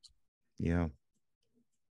Vinny. Yeah.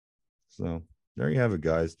 So there you have it,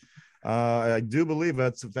 guys. I do believe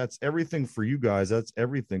that's everything for you guys. That's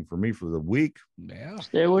everything for me for the week. Yeah.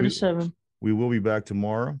 Stairway to 7. We will be back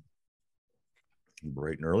tomorrow,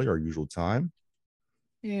 bright and early, our usual time.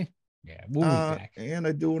 Yeah. Yeah. We'll be back. And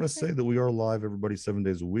I do want to say that we are live, everybody, 7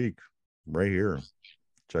 days a week, right here.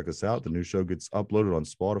 Check us out. The new show gets uploaded on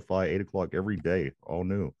Spotify 8 o'clock every day, all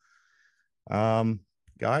new.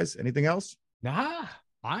 Guys, anything else? Nah,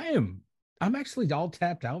 I'm actually all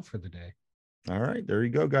tapped out for the day. All right, there you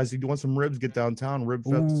go, guys. If you want some ribs, get downtown. Rib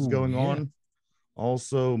Fest is going on.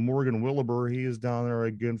 Also, Morgan Wilbur, he is down there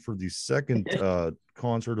again for the second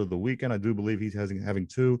concert of the weekend. I do believe he's having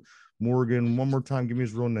two. Morgan, one more time, give me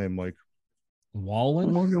his real name, Mike.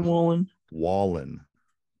 Wallen? Morgan Wallen. Wallen.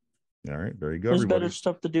 All right, there you go, There's everybody. better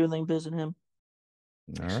stuff to do than visit him.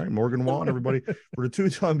 All right, Morgan Wallen, everybody. For the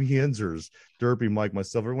two-time Yinzers, Derpy, Mike,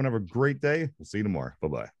 myself, everyone have a great day. We'll see you tomorrow.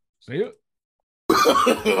 Bye-bye. See you.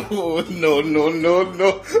 Oh, no, no, no,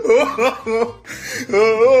 no.